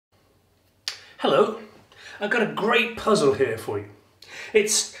Hello, I've got a great puzzle here for you.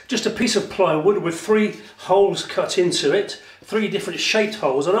 It's just a piece of plywood with 3 holes cut into it, 3 different shaped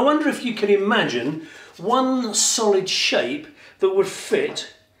holes, and I wonder if you can imagine one solid shape that would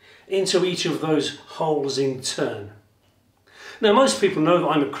fit into each of those holes in turn. Now, most people know that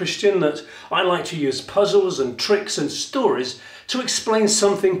I'm a Christian, that I like to use puzzles and tricks and stories to explain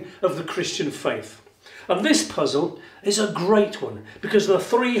something of the Christian faith. And this puzzle is a great one because the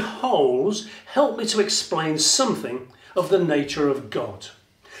 3 holes help me to explain something of the nature of God.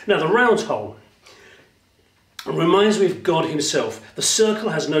 Now, the round hole reminds me of God himself. The circle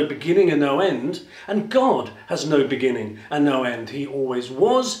has no beginning and no end, and God has no beginning and no end. He always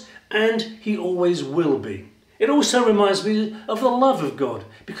was and he always will be. It also reminds me of the love of God,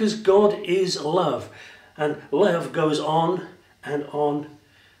 because God is love, and love goes on and on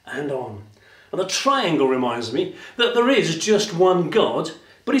and on. And the triangle reminds me that there is just one God,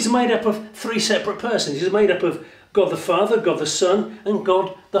 but he's made up of 3 separate persons. He's made up of God the Father, God the Son, and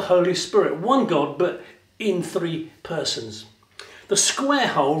God the Holy Spirit. One God, but in 3 persons. The square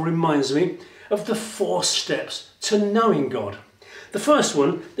hole reminds me of the 4 steps to knowing God. The first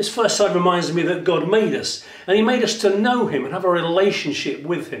one, this first side reminds me that God made us, and he made us to know him and have a relationship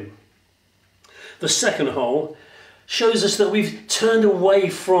with him. The second hole shows us that we've turned away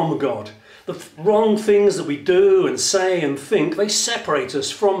from God. The wrong things that we do and say and think, they separate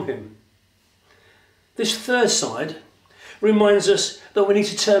us from him. This third side reminds us that we need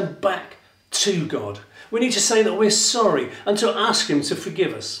to turn back to God. We need to say that we're sorry and to ask him to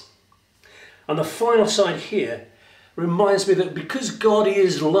forgive us. And the final side here reminds me that because God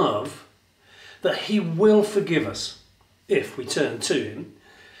is love, that he will forgive us if we turn to him,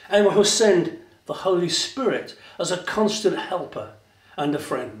 and will send the Holy Spirit as a constant helper and a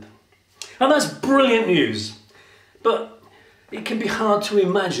friend. And that's brilliant news, but it can be hard to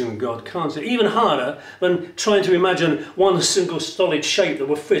imagine God, can't it? Even harder than trying to imagine one single solid shape that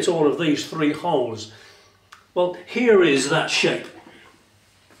will fit all of these 3 holes. Well, here is that shape.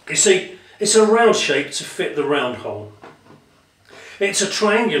 You see, it's a round shape to fit the round hole. It's a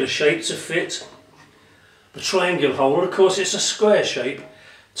triangular shape to fit the triangular hole, and of course it's a square shape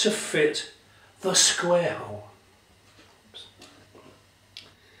to fit the square hole.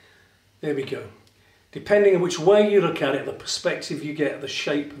 There we go. Depending on which way you look at it, the perspective you get, the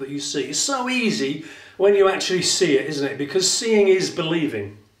shape that you see. It's so easy when you actually see it, isn't it? Because seeing is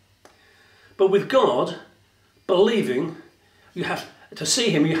believing. But with God, believing, you have to see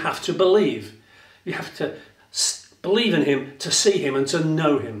him, you have to believe. You have to believe in him to see him and to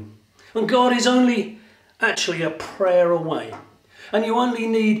know him. And God is only actually a prayer away. And you only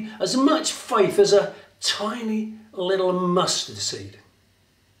need as much faith as a tiny little mustard seed.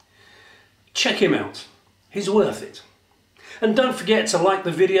 Check him out. He's worth it. And don't forget to like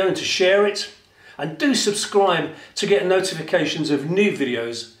the video and to share it. And do subscribe to get notifications of new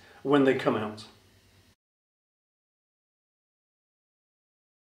videos when they come out.